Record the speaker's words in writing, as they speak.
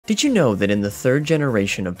Did you know that in the third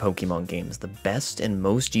generation of Pokemon games, the best and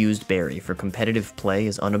most used berry for competitive play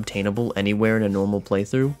is unobtainable anywhere in a normal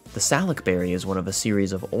playthrough? The Salac berry is one of a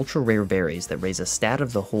series of ultra-rare berries that raise a stat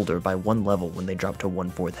of the holder by 1 level when they drop to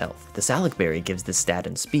 1/4 health. The Salac berry gives this stat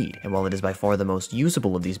in speed, and while it is by far the most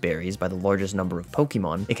usable of these berries by the largest number of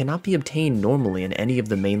Pokemon, it cannot be obtained normally in any of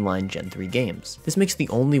the mainline Gen 3 games. This makes the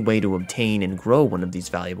only way to obtain and grow one of these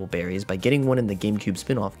valuable berries by getting one in the GameCube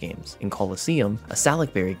spin-off games. In Colosseum, a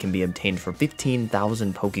Salac berry can be obtained for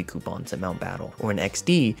 15,000 Poke Coupons at Mount Battle, or in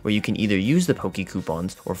XD, where you can either use the Poke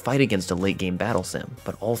Coupons or fight against a late-game battle sim,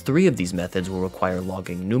 but all 3 of these methods will require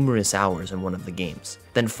logging numerous hours in one of the games.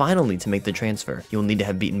 Then finally, to make the transfer, you'll need to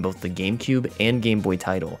have beaten both the GameCube and Game Boy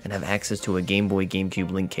title, and have access to a Game Boy GameCube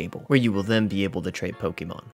link cable, where you will then be able to trade Pokemon.